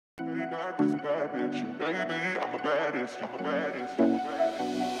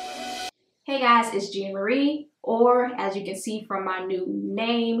Hey guys, it's GINAMARIE, or as you can see from my new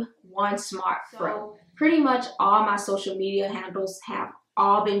name, One Smart Fro. Pretty much all my social media handles have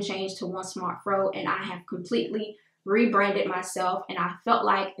all been changed to One Smart Fro, and I have completely rebranded myself. And I felt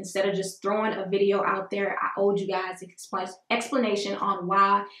like instead of just throwing a video out there, I owed you guys an explanation on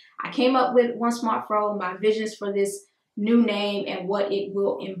why I came up with One Smart Fro, my visions for this new name, and what it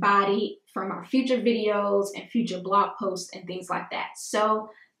will embody from our future videos and future blog posts and things like that. So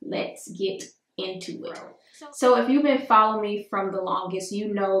let's get into it. So if you've been following me from the longest,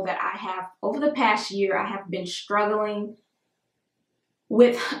 you know that I have, over the past year, I have been struggling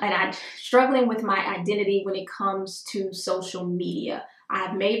with my identity when it comes to social media.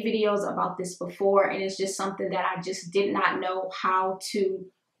 I've made videos about this before, and it's just something that I just did not know how to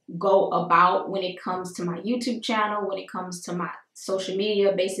go about when it comes to my YouTube channel, when it comes to my social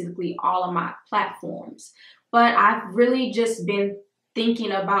media, basically all of my platforms. But I've really just been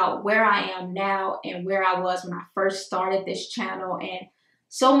thinking about where I am now and where I was when I first started this channel, and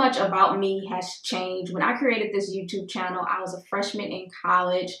so much about me has changed. When I created this YouTube channel, I was a freshman in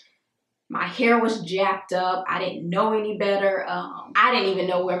college. My hair was jacked up. I didn't know any better. I didn't even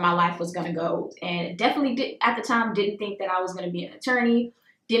know where my life was gonna go, and definitely at the time didn't think that I was gonna be an attorney.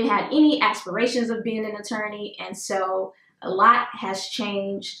 Didn't have any aspirations of being an attorney, and so a lot has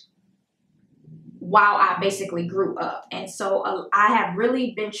changed while I basically grew up. And so I have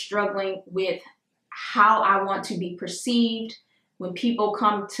really been struggling with how I want to be perceived when people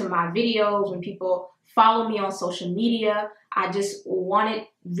come to my videos, when people follow me on social media. I just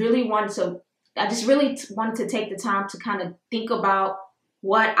really wanted to take the time to kind of think about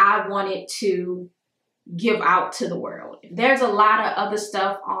what I wanted to give out to the world. There's a lot of other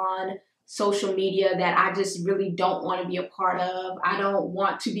stuff on social media that I just really don't want to be a part of. I don't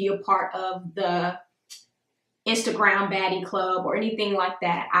want to be a part of the Instagram baddie club or anything like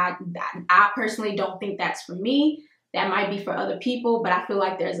that. I personally don't think that's for me. That might be for other people, but I feel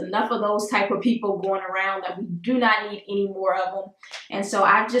like there's enough of those type of people going around that we do not need any more of them. And so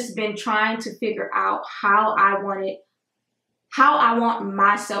I've just been trying to figure out how I want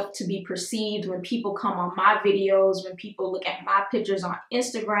myself to be perceived when people come on my videos, when people look at my pictures on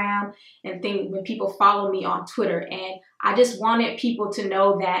Instagram, and when people follow me on Twitter. And I just wanted people to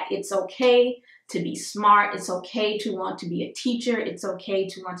know that it's okay to be smart. It's okay to want to be a teacher. It's okay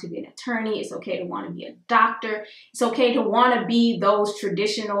to want to be an attorney. It's okay to want to be a doctor. It's okay to want to be those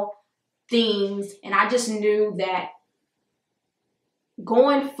traditional things. And I just knew that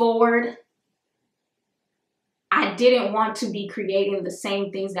going forward, I didn't want to be creating the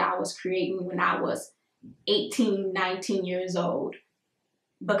same things that I was creating when I was 18, 19 years old,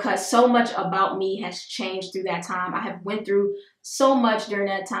 because so much about me has changed through that time. I have went through so much during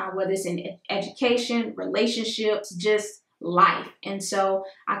that time, whether it's in education, relationships, just life. And so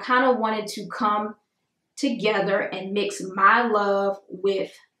I kind of wanted to come together and mix my love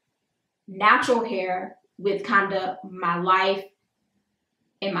with natural hair, with kind of my life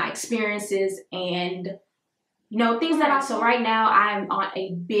and my experiences, and things that so right now I'm on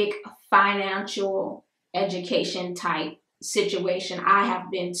a big financial education type situation. I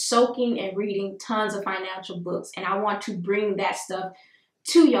have been soaking and reading tons of financial books, and I want to bring that stuff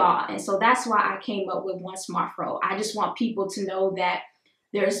to y'all. And so that's why I came up with One Smart Fro. I just want people to know that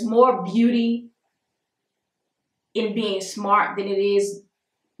there's more beauty in being smart than it is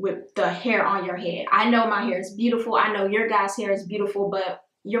with the hair on your head. I know my hair is beautiful. I know your guys' hair is beautiful, but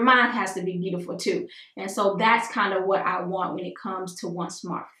your mind has to be beautiful too. And so that's kind of what I want when it comes to One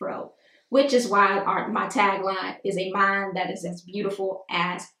Smart Fro, which is why my tagline is a mind that is as beautiful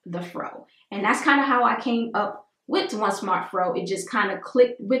as the fro. And that's kind of how I came up with One Smart Fro. It just kind of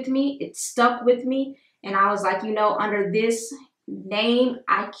clicked with me. It stuck with me. And I was like, under this name,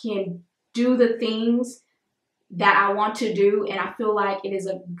 I can do the things that I want to do. And I feel like it is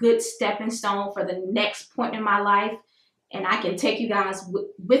a good stepping stone for the next point in my life. And I can take you guys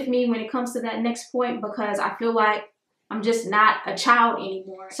with me when it comes to that next point, because I feel like I'm just not a child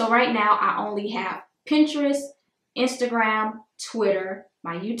anymore. So right now I only have Pinterest, Instagram, Twitter,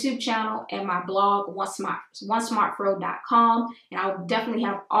 my YouTube channel, and my blog, onesmartfro.com. And I'll definitely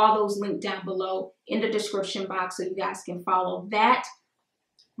have all those linked down below in the description box so you guys can follow that.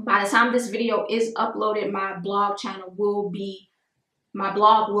 By the time this video is uploaded, my blog will be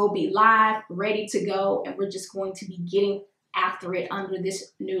live, ready to go, and we're just going to be getting after it under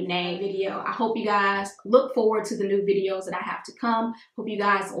this new name video. I hope you guys look forward to the new videos that I have to come. Hope you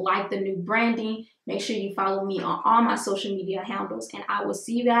guys like the new branding. Make sure you follow me on all my social media handles, and I will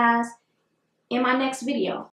see you guys in my next video.